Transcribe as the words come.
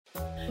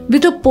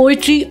With a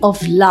poetry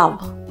of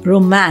love,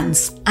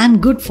 romance,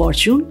 and good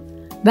fortune,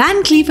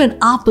 Van Cleef &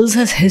 Arpels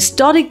has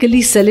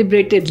historically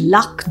celebrated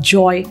luck,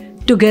 joy,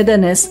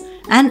 togetherness,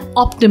 and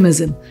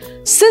optimism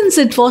since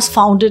it was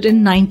founded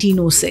in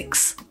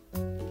 1906.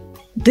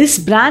 This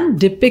brand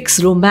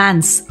depicts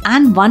romance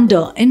and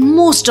wonder in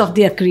most of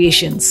their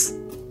creations.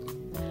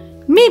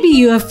 Maybe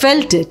you have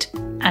felt it,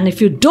 and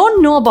if you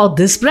don't know about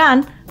this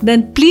brand,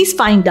 then please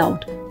find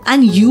out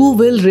and you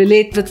will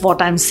relate with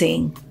what I'm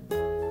saying.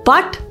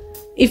 But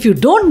if you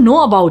don't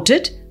know about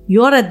it,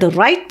 you are at the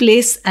right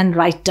place and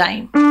right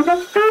time.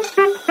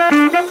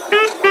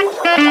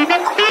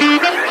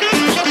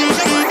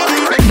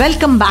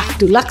 Welcome back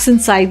to Lux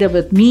Insider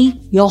with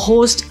me, your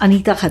host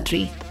Anita.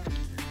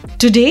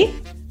 Today,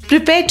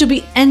 prepare to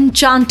be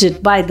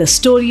enchanted by the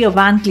story of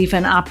Van Cleef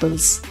 &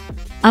 Arpels,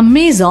 a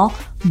maison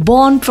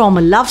born from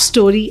a love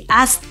story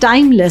as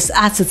timeless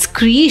as its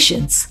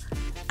creations,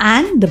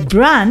 and the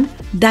brand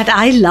that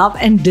I love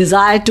and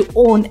desire to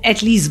own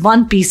at least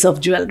one piece of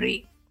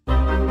jewelry.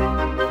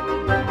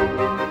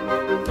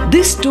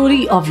 This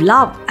story of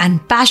love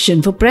and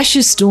passion for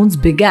precious stones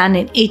began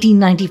in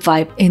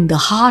 1895 in the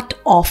heart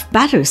of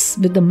Paris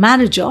with the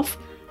marriage of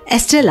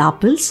Estelle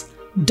Arpels,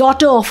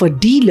 daughter of a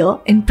dealer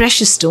in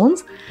precious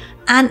stones,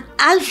 and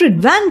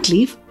Alfred Van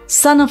Cleef,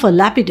 son of a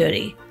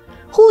lapidary.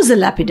 Who is a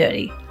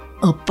lapidary?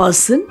 A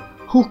person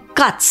who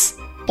cuts,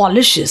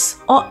 polishes,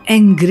 or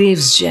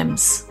engraves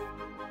gems.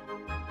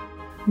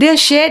 Their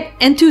shared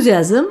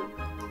enthusiasm,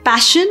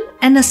 passion,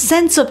 and a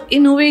sense of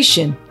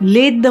innovation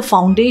laid the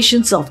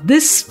foundations of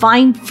this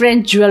fine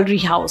French jewelry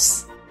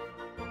house.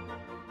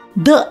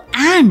 The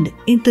 "and"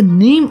 in the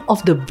name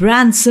of the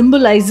brand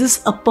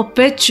symbolizes a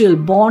perpetual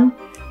bond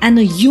and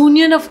a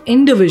union of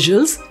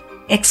individuals,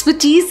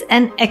 expertise,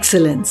 and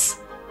excellence.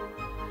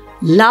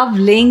 Love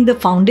laying the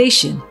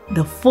foundation,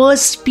 the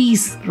first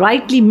piece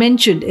rightly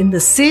mentioned in the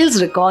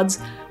sales records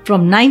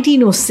from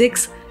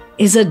 1906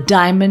 is a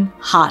diamond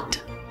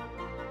heart.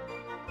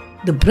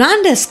 The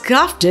brand has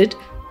crafted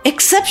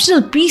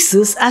exceptional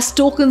pieces as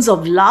tokens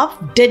of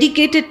love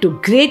dedicated to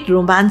great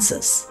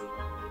romances.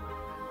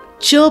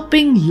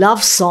 Chirping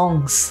love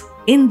songs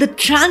in the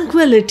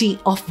tranquility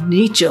of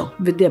nature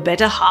with their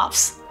better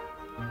halves.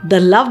 The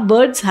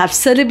lovebirds have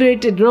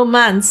celebrated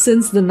romance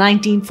since the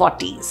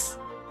 1940s.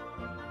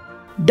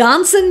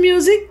 Dance and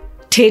music,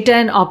 theatre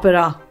and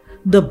opera.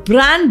 The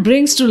brand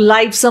brings to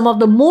life some of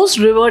the most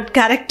revered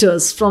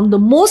characters from the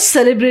most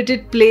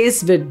celebrated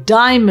plays with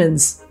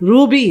diamonds,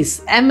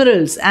 rubies,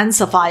 emeralds, and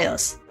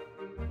sapphires.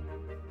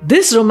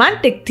 This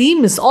romantic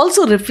theme is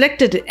also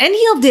reflected in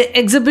any of their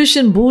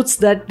exhibition booths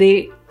that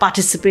they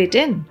participate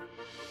in.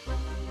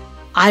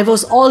 I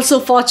was also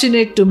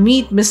fortunate to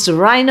meet Mr.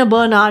 Rainer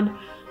Bernhard,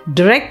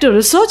 Director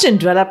Research and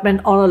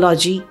Development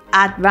Horology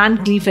at Van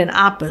Cleef &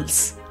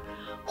 Arpels,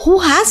 who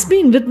has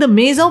been with the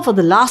maison for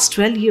the last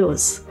 12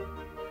 years.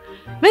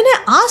 When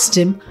I asked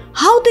him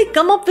how they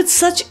come up with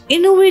such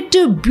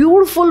innovative,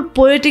 beautiful,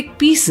 poetic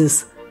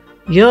pieces,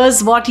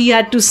 here's what he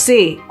had to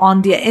say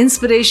on their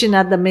inspiration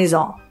at the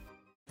maison.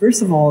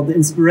 First of all, the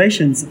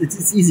inspirations,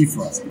 it's easy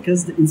for us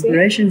because the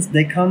inspirations,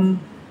 they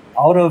come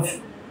out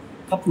of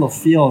a couple of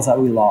fields that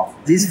we love.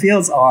 These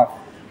fields are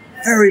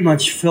very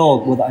much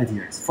filled with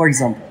ideas. For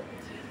example,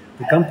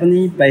 the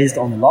company based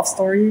on a love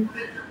story.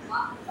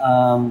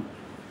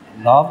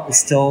 Love is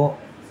still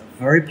a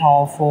very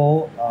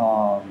powerful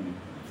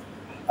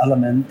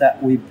element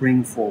that we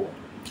bring forward.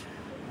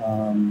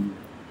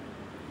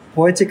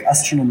 Poetic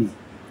astronomy,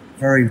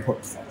 very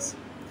important for us.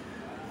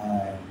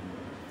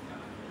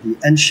 The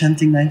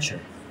enchanting nature.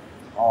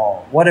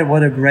 Oh, what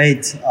a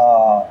great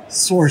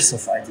source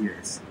of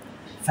ideas.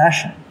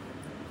 Fashion.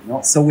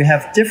 So we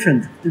have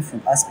different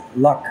aspects.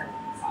 Luck.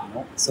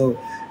 So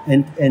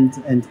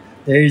and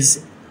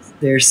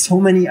there's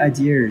so many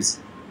ideas.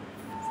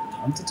 From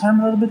time to time,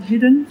 a little bit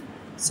hidden.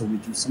 So we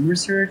do some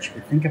research, we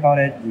think about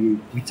it,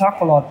 we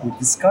talk a lot, we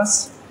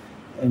discuss,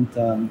 and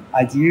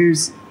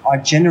ideas are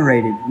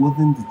generated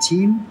within the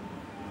team,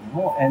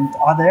 and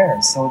are there.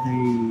 So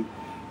you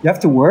have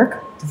to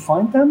work to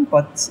find them,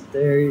 but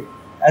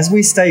as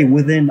we stay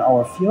within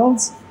our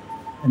fields,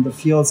 and the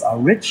fields are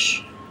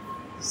rich,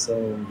 so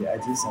the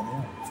ideas are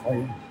there. Oh,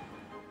 yeah.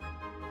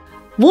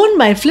 Worn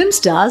by film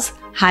stars,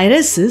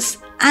 heiresses,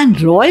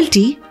 and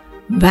royalty,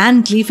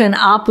 Van Cleef &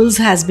 Arpels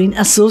has been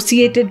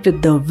associated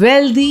with the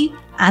wealthy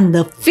and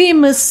the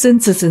famous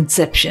since its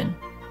inception.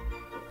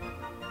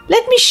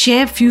 Let me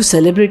share a few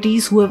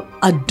celebrities who have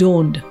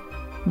adorned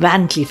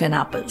Van Cleef &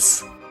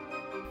 Arpels.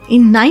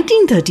 In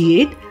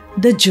 1938,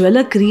 the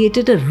jeweler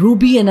created a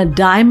ruby and a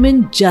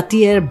diamond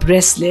Jatier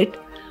bracelet,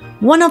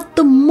 one of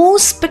the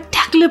most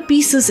spectacular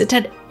pieces it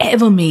had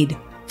ever made,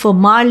 for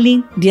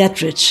Marlene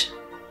Dietrich.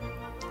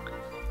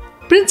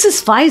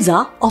 Princess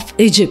Faiza of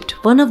Egypt,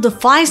 one of the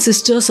 5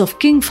 sisters of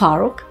King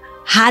Farouk,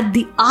 had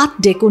the Art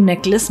Deco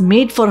necklace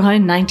made for her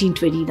in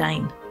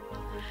 1929.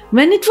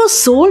 When it was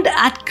sold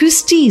at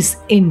Christie's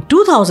in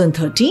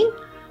 2013,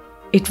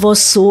 it was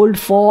sold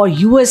for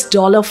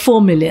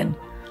 $4 million.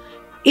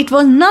 It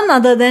was none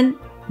other than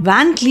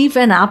Van Cleef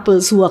and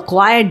Arpels who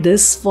acquired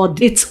this for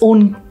its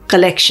own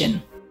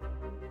collection.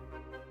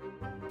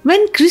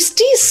 When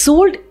Christie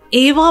sold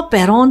Eva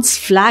Perron's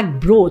flag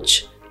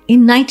brooch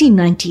in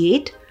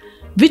 1998,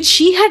 which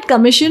she had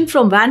commissioned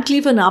from Van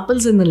Cleef and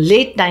Arpels in the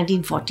late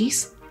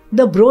 1940s,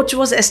 the brooch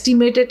was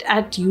estimated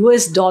at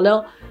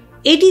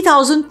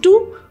 $80,000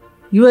 to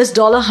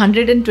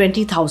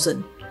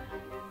 $120,000.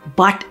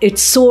 But it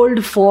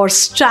sold for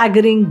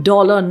staggering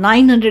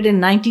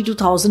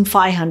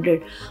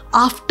 $992,500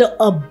 after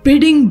a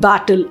bidding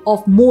battle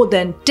of more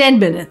than 10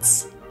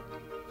 minutes.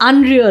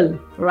 Unreal,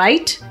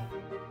 right?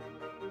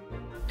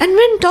 And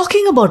when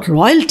talking about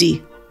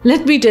royalty,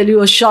 let me tell you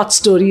a short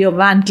story of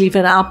Van Cleef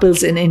and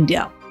Arpels in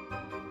India.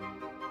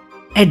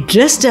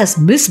 Addressed as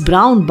Miss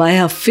Brown by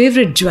her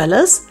favorite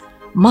jewellers,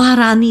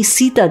 Maharani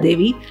Sita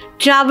Devi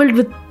travelled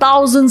with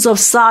thousands of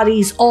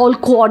saris, all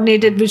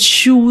coordinated with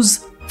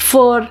shoes,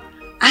 fur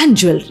and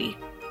jewellery.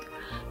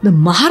 The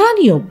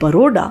Maharani of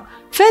Baroda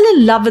fell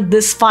in love with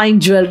this fine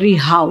jewellery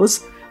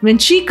house when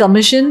she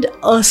commissioned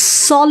a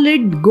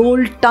solid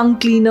gold tongue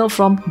cleaner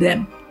from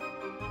them.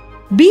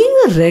 Being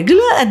a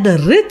regular at the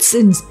Ritz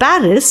in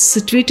Paris,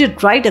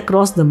 situated right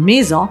across the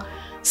Maison,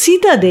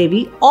 Sita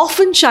Devi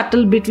often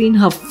shuttled between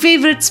her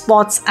favourite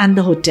spots and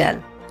the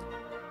hotel.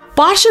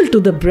 Partial to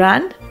the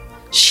brand,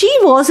 she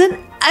was an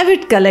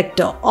avid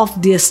collector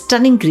of their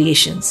stunning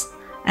creations,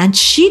 and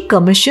she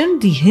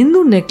commissioned the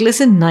Hindu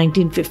necklace in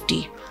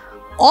 1950,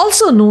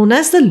 also known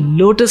as the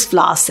Lotus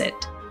Flower Set.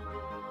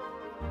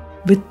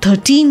 With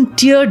 13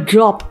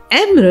 teardrop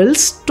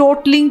emeralds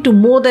totaling to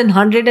more than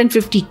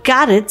 150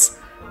 carats,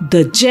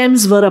 the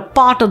gems were a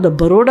part of the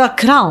Baroda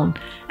crown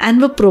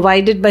and were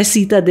provided by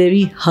Sita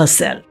Devi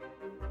herself.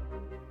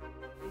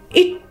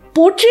 It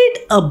portrayed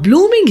a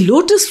blooming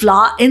lotus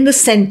flower in the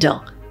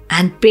center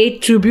and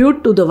paid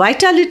tribute to the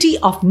vitality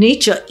of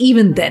nature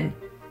even then,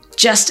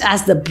 just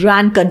as the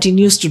brand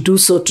continues to do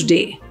so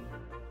today.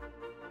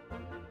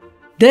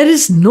 There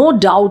is no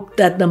doubt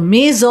that the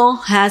Maison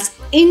has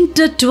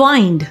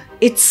intertwined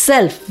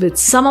itself with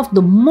some of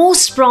the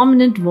most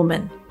prominent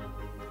women.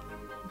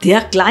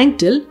 Their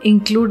clientele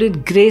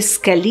included Grace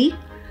Kelly,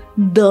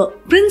 the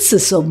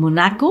Princess of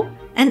Monaco,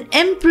 and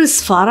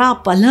Empress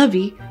Farah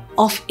Pahlavi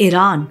of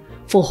Iran,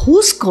 for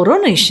whose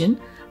coronation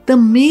the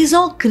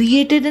Maison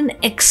created an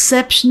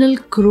exceptional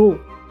crow.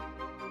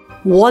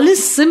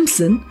 Wallis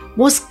Simpson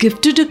was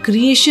gifted a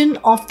creation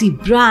of the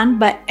brand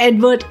by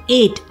Edward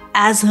VIII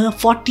as her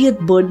 40th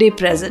birthday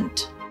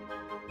present.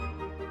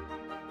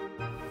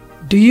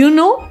 Do you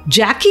know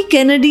Jackie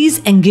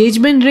Kennedy's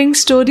engagement ring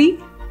story?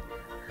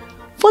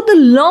 For the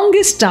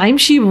longest time,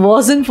 she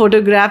wasn't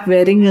photographed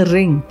wearing a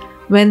ring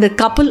when the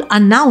couple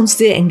announced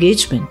their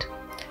engagement.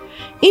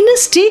 In a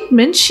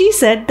statement, she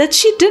said that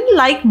she didn't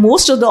like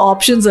most of the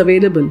options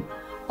available,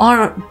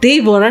 or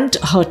they weren't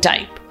her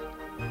type.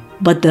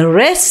 But the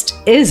rest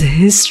is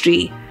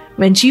history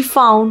when she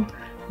found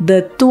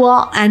the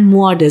Toi and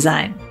Moi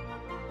design.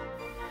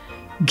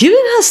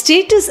 Given her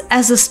status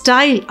as a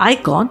style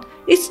icon,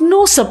 it's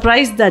no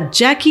surprise that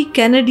Jackie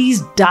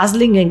Kennedy's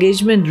dazzling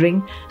engagement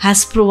ring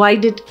has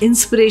provided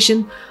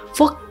inspiration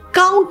for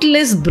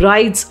countless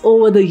brides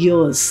over the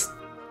years.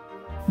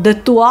 The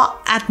Toi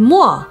et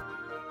Moi,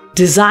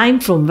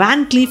 designed from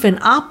Van Cleef &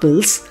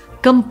 Arpels,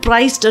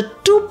 comprised a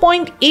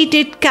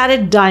 2.88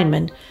 carat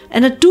diamond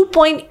and a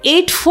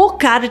 2.84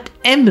 carat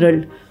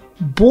emerald,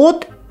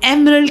 both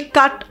emerald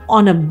cut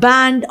on a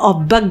band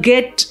of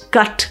baguette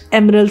cut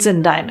emeralds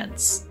and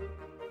diamonds.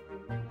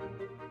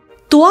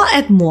 Toi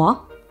et Moi,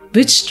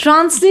 which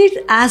translates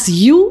as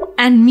You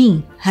and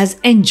Me, has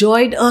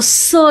enjoyed a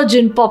surge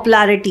in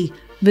popularity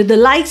with the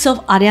likes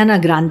of Ariana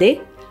Grande,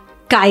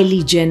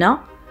 Kylie Jenner,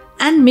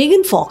 and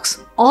Megan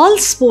Fox, all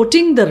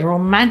sporting the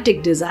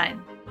romantic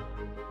design.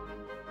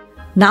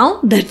 Now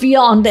that we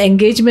are on the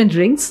engagement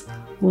rings,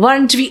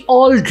 weren't we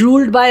all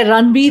drooled by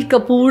Ranbir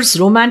Kapoor's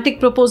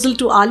romantic proposal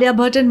to Alia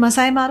Bhatt and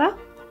Masai Mara?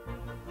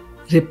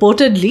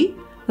 Reportedly,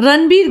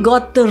 Ranbir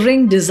got the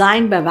ring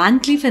designed by Van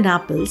Cleef &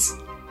 Arpels.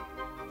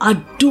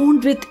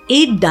 Adorned with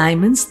 8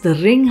 diamonds, the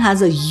ring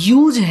has a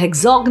huge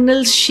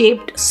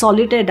hexagonal-shaped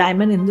solitaire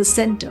diamond in the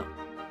center.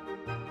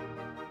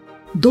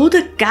 Though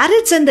the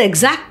carats and the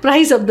exact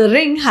price of the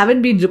ring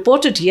haven't been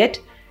reported yet,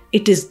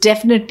 it is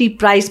definitely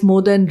priced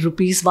more than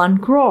rupees 1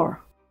 crore.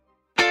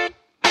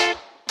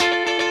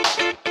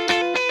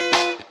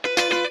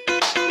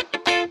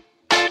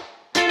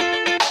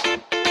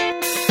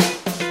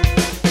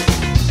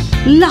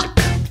 Luck.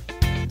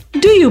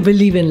 Do you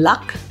believe in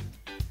luck?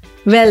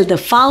 Well, the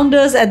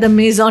founders at the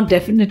Maison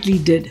definitely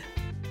did.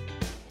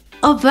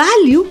 A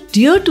value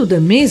dear to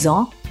the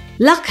Maison,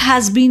 luck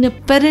has been a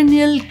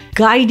perennial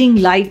guiding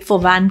light for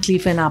Van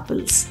Cleef &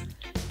 Arpels,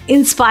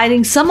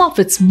 inspiring some of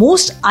its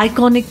most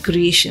iconic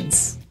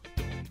creations.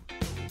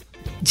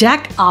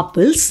 Jack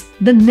Arpels,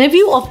 the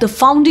nephew of the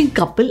founding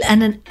couple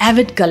and an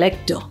avid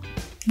collector,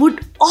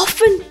 would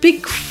often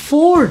pick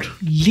 4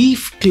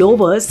 leaf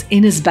clovers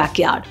in his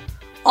backyard,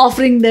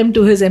 offering them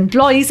to his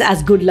employees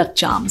as good luck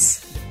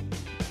charms.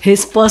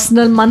 His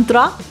personal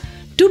mantra,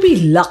 to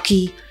be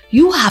lucky,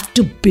 you have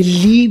to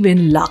believe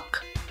in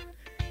luck.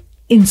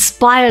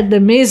 Inspired the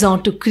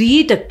Maison to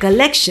create a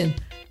collection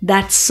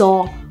that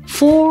saw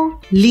 4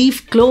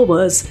 leaf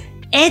clovers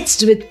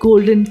edged with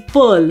golden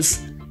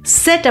pearls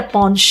set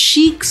upon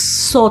chic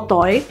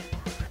fauteuil.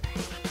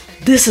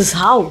 This is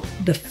how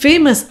the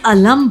famous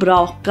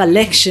Alhambra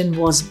collection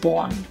was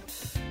born.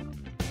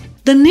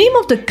 The name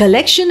of the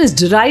collection is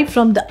derived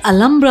from the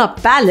Alhambra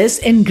Palace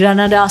in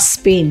Granada,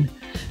 Spain,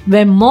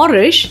 where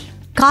Moorish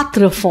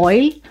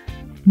quatrefoil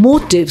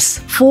motifs,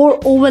 4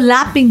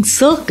 overlapping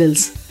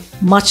circles,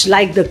 much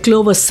like the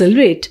clover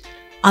silhouette,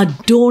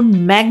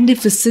 adorn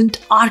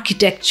magnificent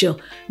architecture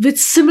with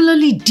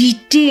similarly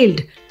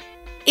detailed,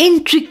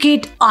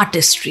 intricate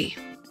artistry.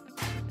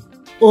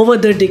 Over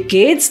the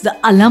decades, the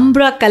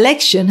Alhambra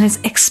collection has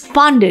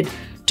expanded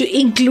to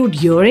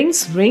include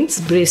earrings, rings,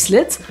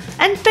 bracelets,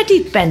 and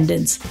petite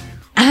pendants.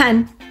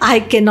 And I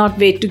cannot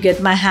wait to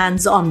get my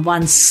hands on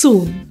one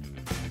soon.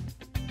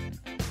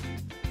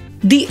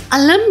 The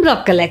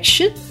Alhambra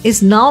collection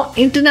is now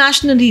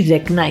internationally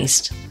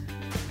recognized.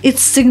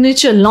 Its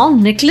signature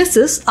long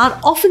necklaces are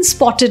often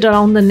spotted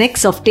around the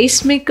necks of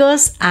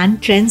tastemakers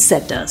and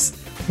trendsetters,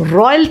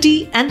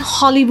 royalty and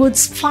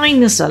Hollywood's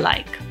finest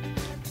alike.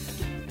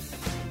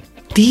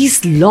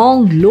 These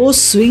long, low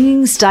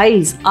swinging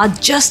styles are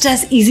just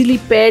as easily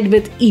paired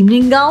with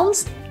evening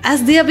gowns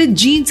as they are with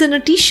jeans and a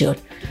t-shirt,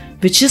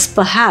 which is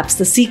perhaps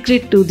the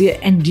secret to their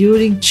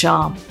enduring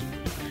charm.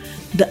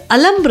 The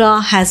Alhambra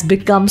has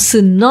become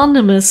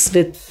synonymous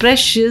with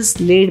precious,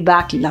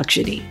 laid-back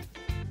luxury.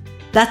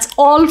 That's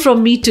all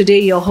from me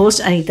today, your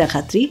host Anita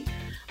Khatri.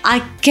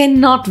 I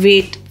cannot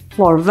wait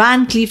for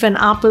Van Cleef &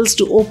 Arpels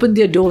to open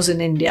their doors in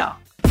India.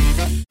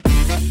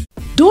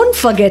 Don't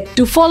forget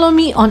to follow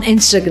me on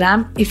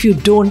Instagram if you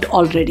don't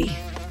already.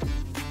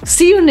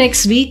 See you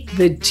next week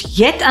with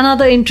yet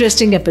another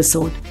interesting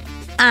episode.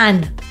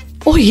 And,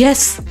 oh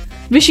yes,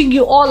 wishing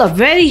you all a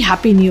very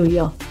happy new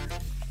year.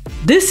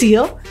 This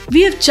year,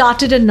 we have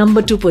charted a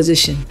number 2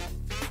 position.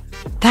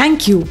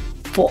 Thank you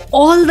for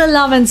all the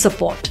love and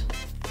support.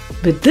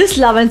 With this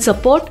love and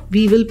support,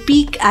 we will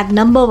peak at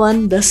number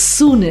 1 the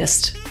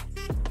soonest.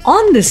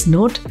 On this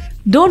note,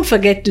 don't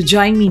forget to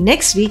join me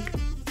next week.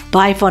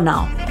 Bye for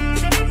now.